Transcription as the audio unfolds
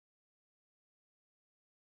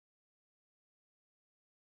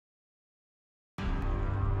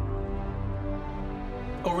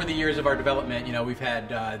over the years of our development, we've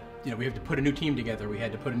had, we have to put a new team together. We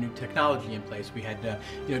had to put a new technology in place. We had to,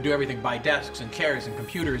 do everything, buy desks and chairs and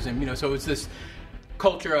computers, and so it was this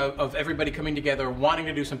culture of everybody coming together, wanting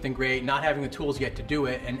to do something great, not having the tools yet to do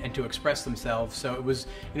it and to express themselves. So it was,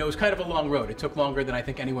 it was kind of a long road. It took longer than I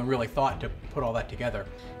think anyone really thought to put all that together.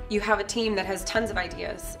 You have a team that has tons of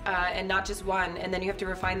ideas and not just one, and then you have to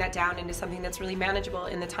refine that down into something that's really manageable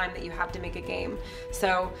in the time that you have to make a game.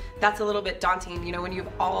 So that's a little bit daunting, when you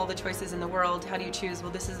have all the choices in the world. How do you choose,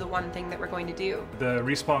 well, this is the one thing that we're going to do? The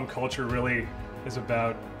Respawn culture really is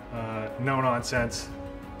about no nonsense.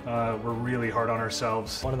 We're really hard on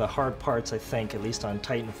ourselves. One of the hard parts, I think, at least on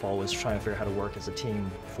Titanfall, was trying to figure out how to work as a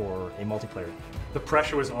team for a multiplayer. The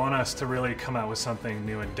pressure was on us to really come out with something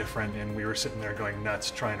new and different, and we were sitting there going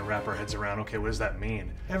nuts trying to wrap our heads around, okay, what does that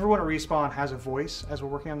mean? Everyone at Respawn has a voice as we're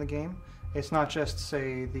working on the game. It's not just,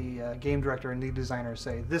 say, the game director and lead designer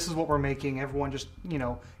say, this is what we're making, everyone just,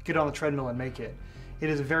 get on the treadmill and make it. It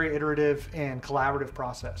is a very iterative and collaborative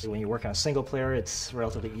process. When you work on a single player, it's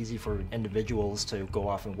relatively easy for individuals to go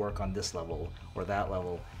off and work on this level or that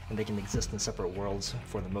level, and they can exist in separate worlds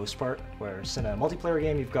for the most part. Whereas in a multiplayer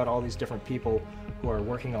game, you've got all these different people who are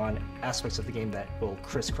working on aspects of the game that will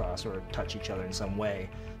crisscross or touch each other in some way.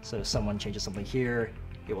 So if someone changes something here,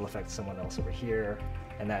 it will affect someone else over here,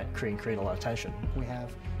 and that can create a lot of tension. We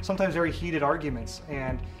have sometimes very heated arguments,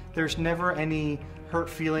 and there's never any hurt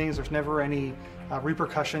feelings, there's never any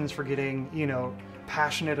repercussions for getting,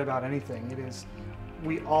 passionate about anything. It is,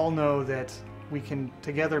 we all know that we can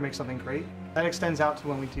together make something great. That extends out to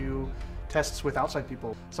when we do tests with outside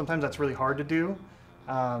people. Sometimes that's really hard to do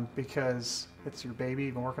because it's your baby,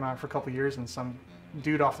 you've been working on it for a couple years, and some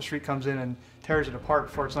dude off the street comes in and tears it apart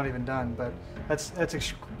before it's not even done. But that's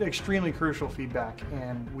extremely crucial feedback,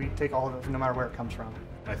 and we take all of it no matter where it comes from.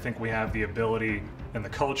 I think we have the ability and the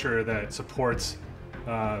culture that supports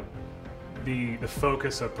the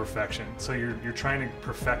focus of perfection. So you're trying to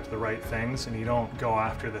perfect the right things, and you don't go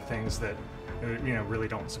after the things that really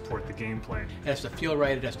don't support the gameplay. It has to feel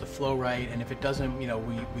right, it has to flow right, and if it doesn't, we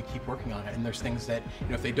keep working on it. And there's things that,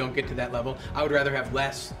 if they don't get to that level, I would rather have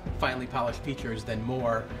less finely polished features than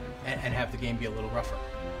more, and have the game be a little rougher.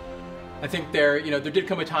 I think there did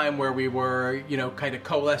come a time where we were, kind of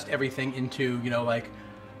coalesced everything into,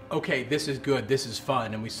 okay, this is good, this is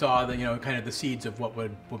fun, and we saw the, kind of the seeds of what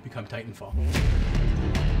would become Titanfall.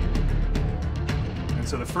 And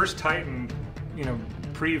so the first Titan,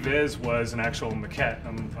 pre-viz was an actual maquette,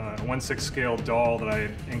 a 1/6 scale doll that I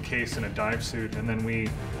had encased in a dive suit, and then we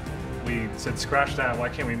said, scratch that, why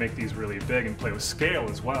can't we make these really big and play with scale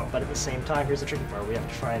as well? But at the same time, here's the tricky part, we have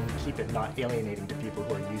to try and keep it not alienating to people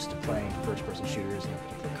who are used to playing first-person shooters and a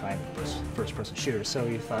particular kind of first-person shooters. So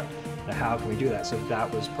we thought, how can we do that? So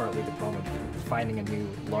that was partly the problem of finding a new,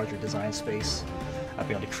 larger design space,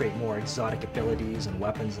 being able to create more exotic abilities and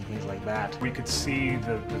weapons and things like that. We could see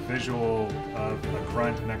the visual of a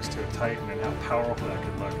grunt next to a Titan and how powerful that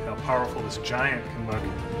could look, how powerful this giant can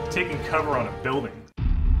look, taking cover on a building.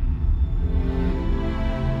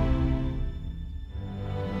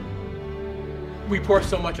 We pour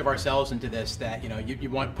so much of ourselves into this that, you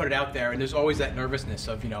want to put it out there, and there's always that nervousness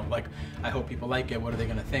of, I hope people like it, what are they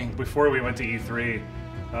going to think? Before we went to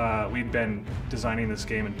E3, we'd been designing this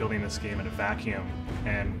game and building this game in a vacuum,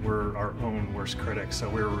 and we're our own worst critics, so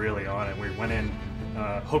we were really on it. We went in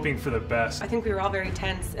hoping for the best. I think we were all very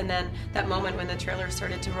tense, and then that moment when the trailer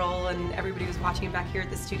started to roll and everybody was watching it back here at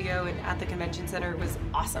the studio and at the convention center was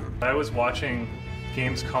awesome. I was watching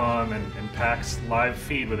Gamescom and PAX live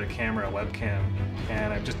feed with a camera, a webcam,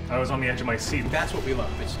 and I was on the edge of my seat. That's what we love.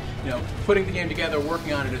 It's, putting the game together,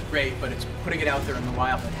 working on it is great, but it's putting it out there in the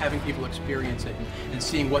wild and having people experience it and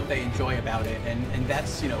seeing what they enjoy about it, and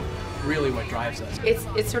that's, really what drives us.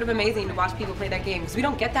 It's sort of amazing to watch people play that game, because we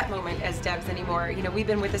don't get that moment as devs anymore. We've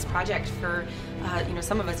been with this project for,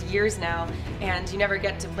 some of us years now, and you never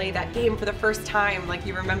get to play that game for the first time like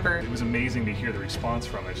you remember. It was amazing to hear the response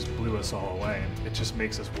from it. It just blew us all away, and it just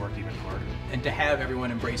makes us work even harder. And to have everyone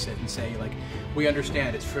embrace it and say, we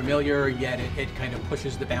understand, it's familiar, yet it kind of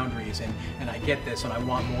pushes the boundaries, and I get this, and I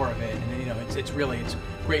want more of it, and it's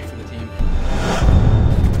great for the team.